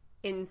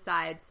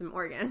inside some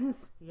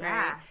organs.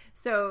 Yeah. Right?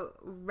 So,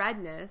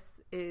 redness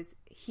is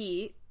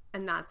heat,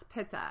 and that's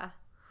pitta.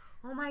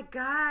 Oh, my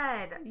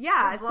God.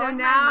 Yeah. So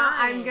now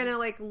I'm going to,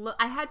 like, look.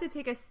 I had to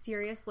take a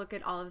serious look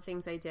at all of the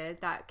things I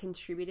did that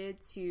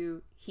contributed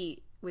to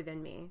heat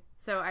within me.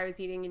 So I was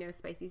eating,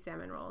 spicy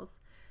salmon rolls.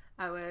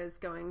 I was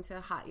going to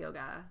hot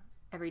yoga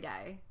every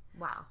day.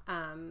 Wow.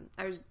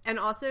 And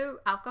also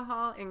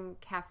alcohol and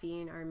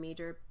caffeine are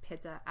major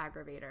pitta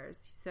aggravators.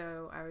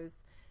 So I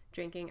was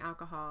drinking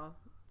alcohol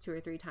 2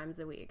 or 3 times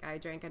a week. I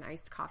drank an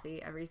iced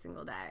coffee every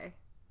single day.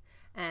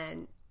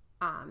 And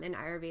in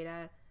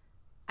Ayurveda,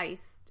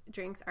 iced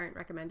drinks aren't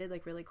recommended,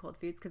 like really cold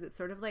foods, because it's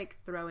sort of like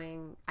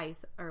throwing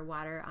ice or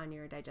water on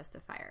your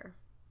digestive fire.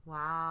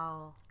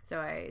 Wow.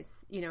 So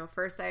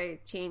first I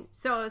changed.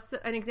 So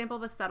an example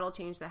of a subtle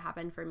change that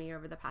happened for me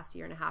over the past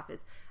year and a half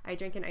is I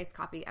drink an iced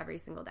coffee every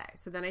single day.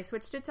 So then I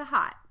switched it to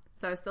hot.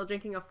 So I was still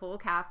drinking a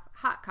full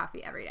hot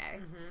coffee every day.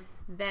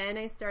 Mm-hmm. Then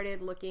I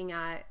started looking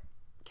at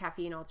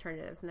caffeine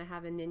alternatives, and I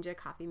have a Ninja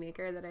coffee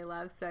maker that I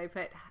love. So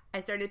I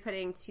started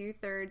putting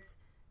 2/3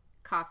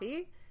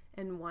 coffee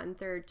and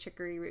 1/3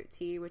 chicory root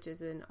tea, which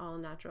is an all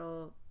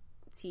natural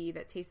tea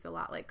that tastes a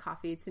lot like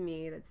coffee to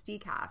me. That's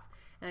decaf.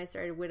 And I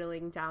started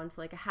whittling down to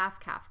like a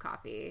half-calf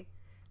coffee.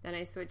 Then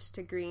I switched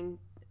to green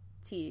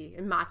tea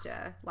and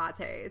matcha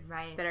lattes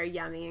that are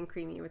yummy and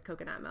creamy with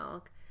coconut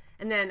milk.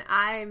 And then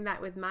I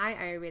met with my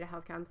Ayurveda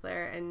health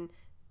counselor, and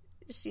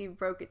she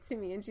broke it to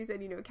me, and she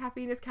said,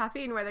 caffeine is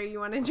caffeine, whether you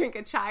want to drink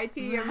a chai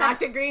tea or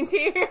matcha green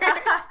tea or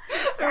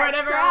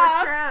whatever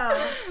else.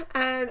 True.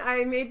 And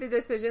I made the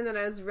decision that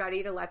I was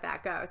ready to let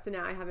that go. So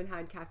now I haven't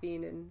had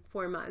caffeine in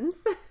 4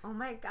 months. Oh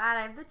my God,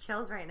 I have the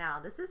chills right now.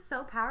 This is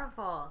so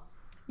powerful.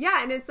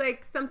 Yeah, and it's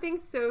like something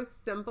so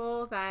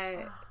simple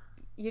that,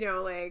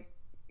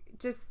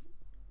 just...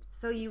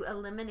 So you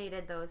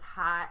eliminated those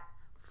hot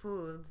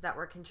foods that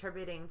were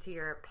contributing to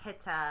your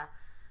pitta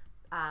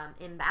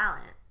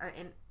imbalance.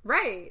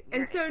 Right.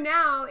 And so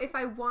now if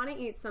I want to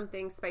eat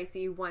something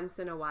spicy once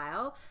in a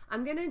while,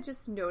 I'm going to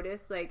just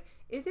notice, like,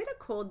 is it a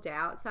cold day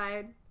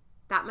outside?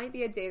 That might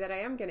be a day that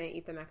I am going to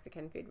eat the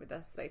Mexican food with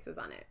the spices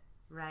on it.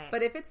 Right.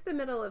 But if it's the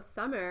middle of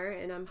summer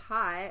and I'm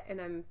hot and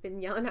I've been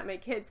yelling at my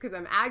kids because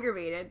I'm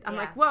aggravated, I'm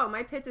like, whoa,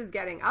 my pits is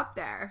getting up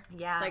there.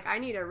 Yeah. Like, I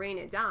need to rein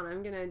it down.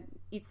 I'm going to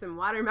eat some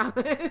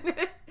watermelon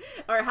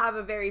or have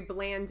a very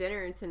bland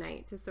dinner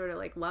tonight to sort of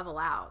like level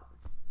out.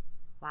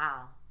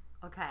 Wow.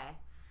 Okay.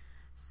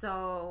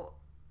 So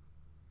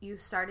you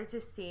started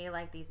to see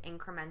like these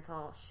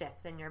incremental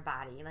shifts in your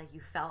body. Like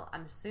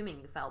I'm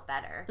assuming you felt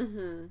better.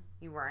 Mm-hmm.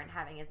 You weren't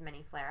having as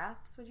many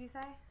flare-ups, would you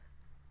say?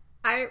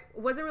 I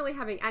wasn't really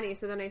having any,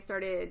 so then I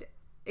started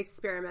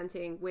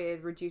experimenting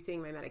with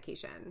reducing my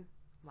medication.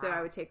 Wow. So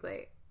I would take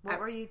what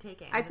were you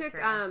taking? I took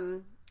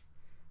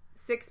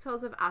 6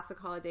 pills of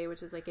Asacol a day,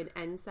 which is like an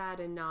NSAID,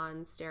 a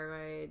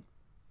non-steroid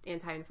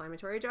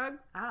anti-inflammatory drug.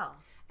 Oh.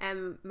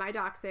 And my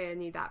docs say I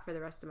need that for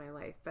the rest of my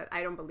life, but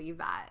I don't believe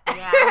that.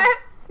 Yeah.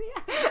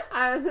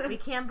 We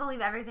can't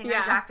believe everything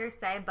our doctors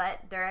say,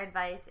 but their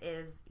advice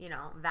is,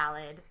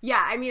 valid.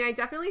 Yeah, I mean, I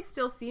definitely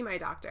still see my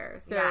doctor.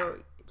 So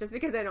just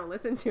because I don't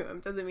listen to him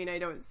doesn't mean I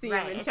don't see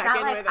him and check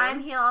in with him. I'm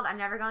healed. I'm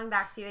never going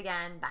back to you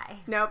again. Bye.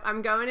 Nope.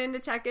 I'm going in to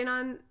check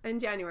in in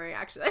January,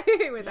 actually,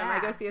 with them. I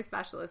go see a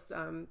specialist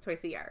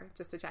twice a year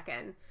just to check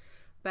in.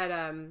 But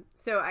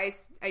so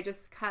I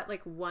just cut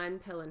like 1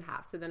 pill in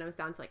half. So then I was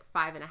down to like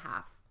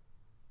 5.5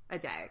 a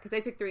day because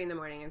I took 3 in the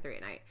morning and 3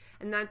 at night.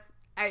 And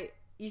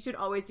you should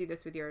always do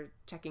this with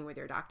checking with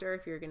your doctor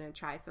if you're going to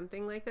try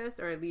something like this,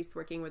 or at least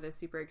working with a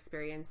super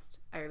experienced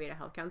Ayurveda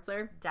health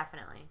counselor.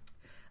 Definitely.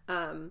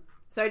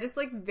 So I just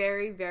like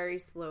very, very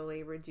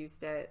slowly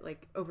reduced it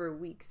like over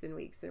weeks and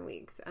weeks and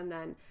weeks. And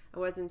then I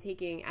wasn't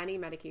taking any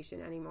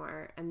medication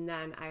anymore. And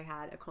then I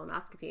had a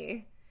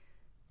colonoscopy.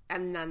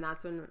 And then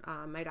that's when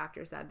my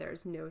doctor said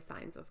there's no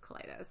signs of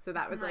colitis. So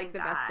that was like the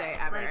best day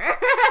ever.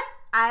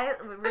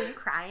 Were you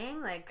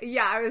crying?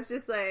 Yeah, I was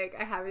just like,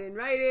 I have it in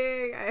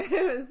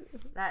writing.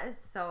 That is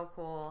so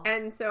cool.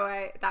 And so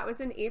that was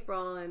in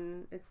April,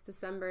 and it's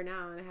December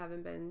now, and I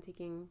haven't been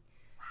taking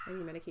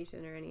any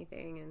medication or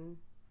anything. And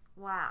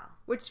wow.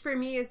 Which for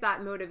me is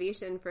that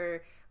motivation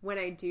for when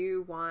I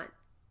do want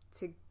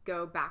to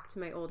go back to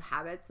my old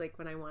habits, like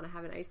when I want to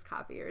have an iced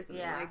coffee or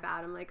something like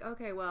that. I'm like,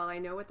 okay, well, I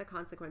know what the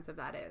consequence of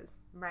that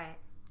is. Right.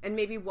 And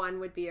maybe one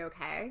would be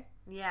okay.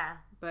 Yeah.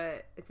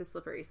 But it's a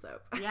slippery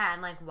slope. Yeah,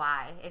 and like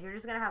why? If you're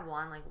just going to have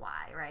one, like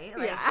why, right?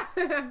 Like,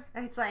 yeah.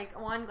 It's like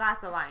 1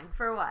 glass of wine.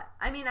 For what?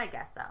 I mean, I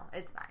guess so.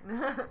 It's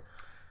fine.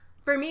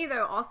 For me,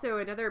 though, also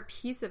another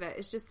piece of it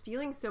is just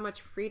feeling so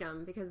much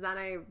freedom, because then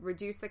I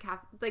reduced the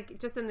caffeine. Like,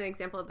 just in the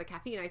example of the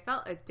caffeine, I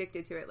felt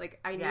addicted to it. Like,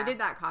 I needed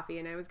that coffee,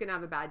 and I was going to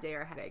have a bad day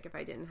or a headache if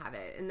I didn't have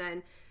it. And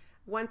then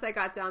once I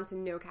got down to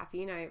no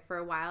caffeine, for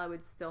a while I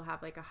would still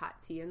have like a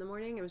hot tea in the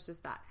morning. It was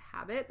just that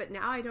habit. But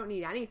now I don't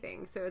need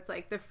anything. So it's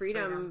like the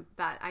freedom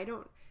that I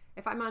don't.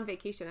 If I'm on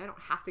vacation, I don't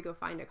have to go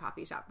find a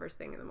coffee shop first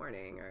thing in the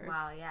morning.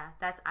 Wow, yeah.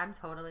 I'm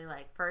totally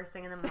like first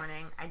thing in the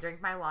morning, I drink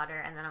my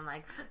water, and then I'm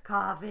like,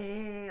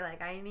 coffee,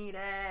 like I need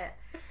it.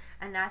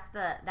 And that's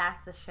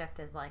the shift,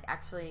 is like,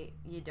 actually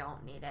you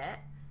don't need it.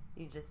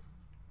 You just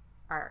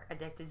are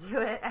addicted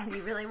to it and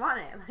you really want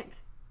it. Like,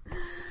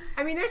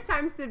 I mean, there's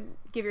times to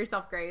give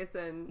yourself grace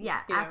and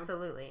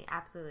absolutely.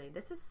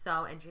 This is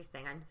so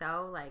interesting. I'm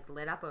so like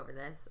lit up over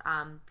this.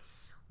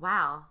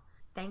 Wow.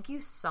 Thank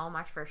you so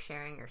much for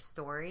sharing your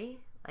story.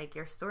 Like,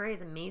 your story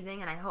is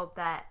amazing, and I hope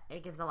that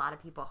it gives a lot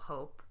of people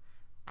hope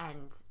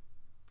and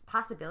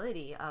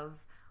possibility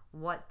of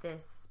what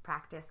this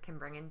practice can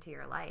bring into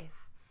your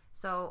life.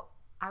 So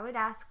I would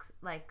ask,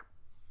 like,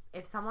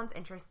 if someone's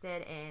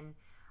interested in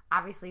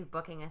obviously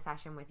booking a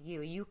session with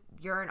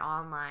you're an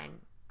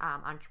online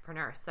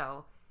entrepreneur,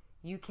 so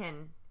you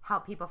can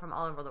help people from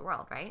all over the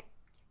world, right?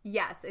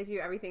 Yes, I do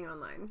everything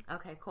online.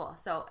 Okay, cool.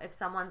 So if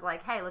someone's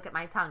like, hey, look at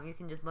my tongue, you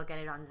can just look at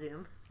it on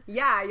Zoom.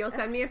 Yeah, you'll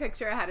send me a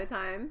picture ahead of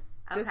time.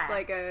 Just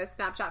like a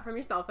snapshot from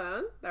your cell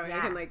phone. That way you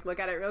can like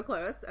look at it real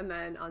close. And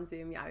then on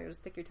Zoom, you'll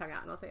just stick your tongue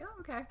out and I'll say, oh,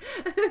 okay.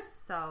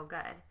 So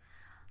good.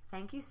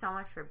 Thank you so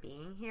much for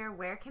being here.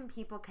 Where can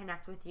people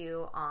connect with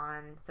you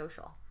on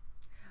social?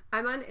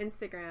 I'm on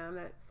Instagram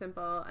at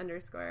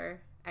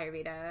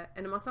simple_Ayurveda.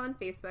 And I'm also on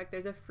Facebook.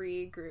 There's a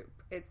free group.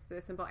 It's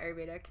the Simple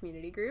Ayurveda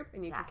community group.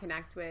 And you can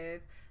connect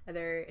with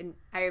other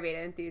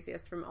Ayurveda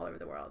enthusiasts from all over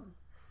the world.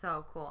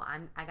 So cool.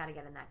 I got to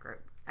get in that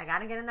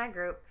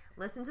group.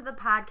 Listen to the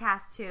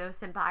podcast too,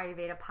 Simple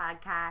Ayurveda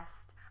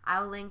Podcast.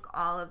 I'll link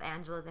all of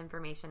Angela's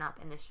information up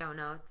in the show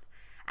notes.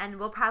 And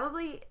we'll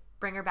probably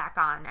bring her back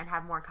on and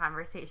have more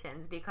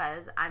conversations,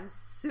 because I'm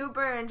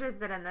super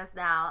interested in this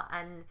now.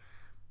 And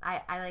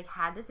I like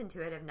had this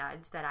intuitive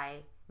nudge that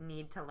I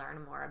need to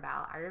learn more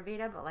about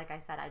Ayurveda, but like I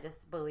said, I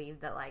just believe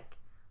that like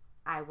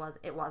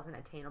it wasn't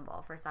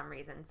attainable for some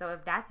reason. So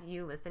if that's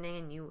you listening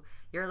and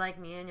you're like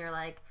me and you're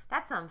like,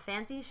 that's some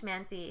fancy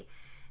schmancy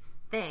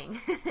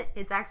thing,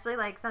 it's actually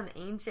like some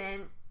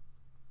ancient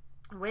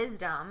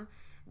wisdom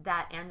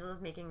that Angela's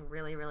making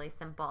really, really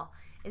simple.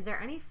 Is there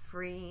any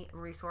free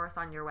resource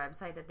on your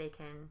website that they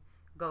can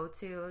go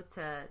to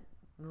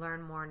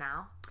learn more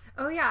now?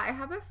 Oh, yeah. I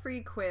have a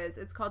free quiz.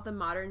 It's called the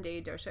Modern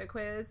Day Dosha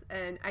Quiz,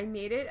 and I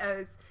made it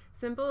as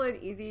simple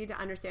and easy to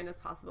understand as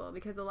possible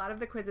because a lot of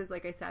the quizzes,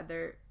 like I said,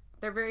 they're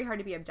very hard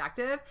to be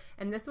objective,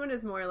 and this one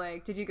is more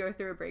like, did you go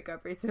through a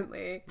breakup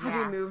recently? Have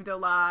you moved a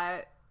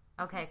lot?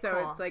 Okay, so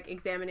cool. It's like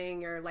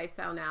examining your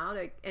lifestyle now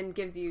and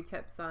gives you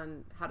tips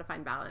on how to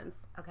find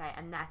balance. Okay,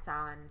 and that's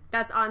on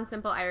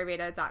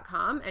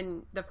simpleayurveda.com,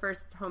 and the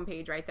first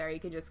homepage right there, you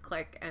can just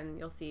click and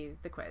you'll see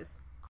the quiz.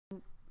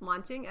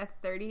 Launching a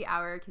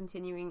 30-hour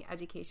continuing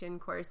education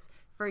course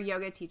for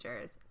yoga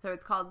teachers. So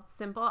it's called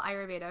Simple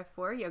Ayurveda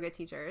for Yoga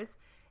Teachers.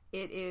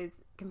 It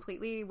is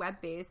completely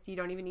web-based. You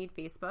don't even need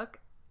Facebook.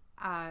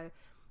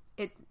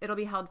 It'll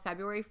be held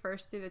February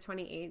 1st through the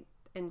 28th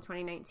in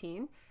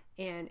 2019,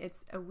 and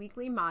it's a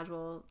weekly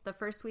module. The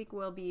first week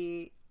will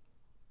be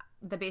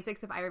the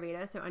basics of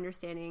Ayurveda, so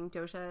understanding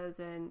doshas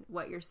and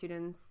what your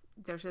students'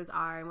 doshas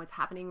are and what's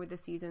happening with the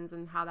seasons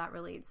and how that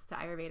relates to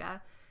Ayurveda.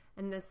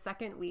 And the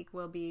second week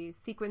will be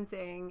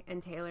sequencing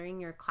and tailoring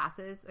your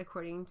classes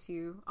according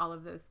to all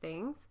of those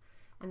things.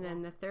 And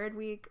then the third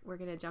week, we're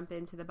going to jump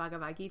into the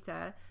Bhagavad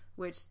Gita,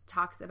 which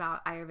talks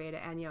about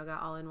Ayurveda and yoga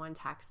all in one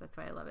text. That's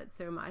why I love it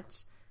so much.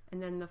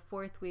 And then the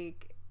fourth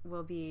week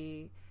will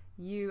be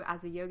you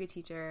as a yoga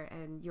teacher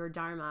and your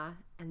dharma,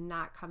 and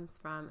that comes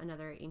from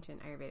another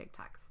ancient Ayurvedic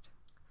text.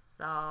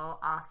 So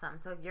awesome.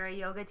 So if you're a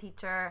yoga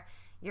teacher,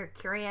 you're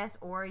curious,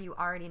 or you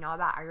already know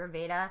about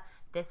Ayurveda,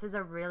 this is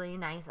a really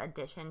nice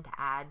addition to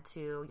add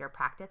to your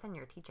practice and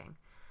your teaching.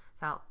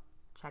 So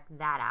check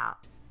that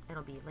out.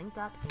 It'll be linked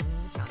up in the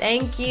show notes.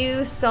 Thank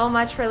you so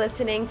much for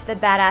listening to the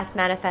Badass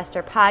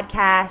Manifester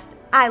podcast.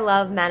 I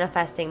love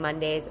manifesting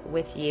Mondays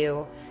with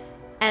you,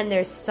 and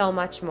there's so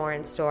much more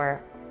in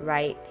store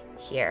right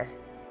here.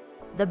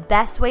 The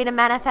best way to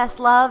manifest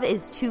love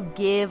is to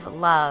give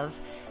love.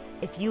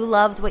 If you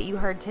loved what you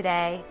heard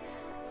today,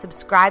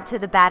 subscribe to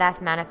the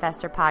Badass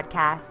Manifester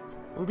podcast.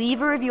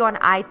 Leave a review on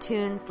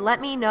iTunes.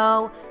 Let me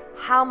know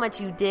how much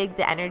you dig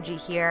the energy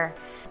here.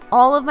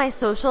 All of my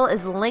social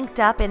is linked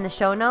up in the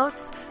show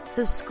notes,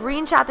 so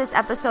screenshot this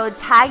episode,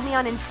 tag me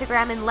on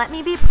Instagram, and let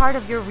me be part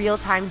of your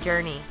real-time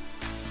journey.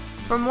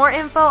 For more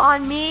info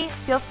on me,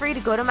 feel free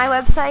to go to my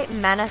website,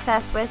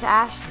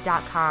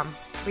 manifestwithash.com.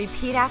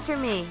 Repeat after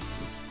me.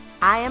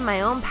 I am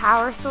my own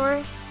power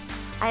source.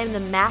 I am the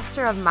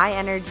master of my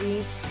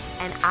energy,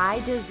 and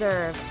I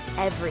deserve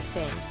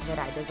everything that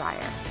I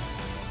desire.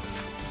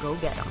 Go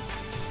get them.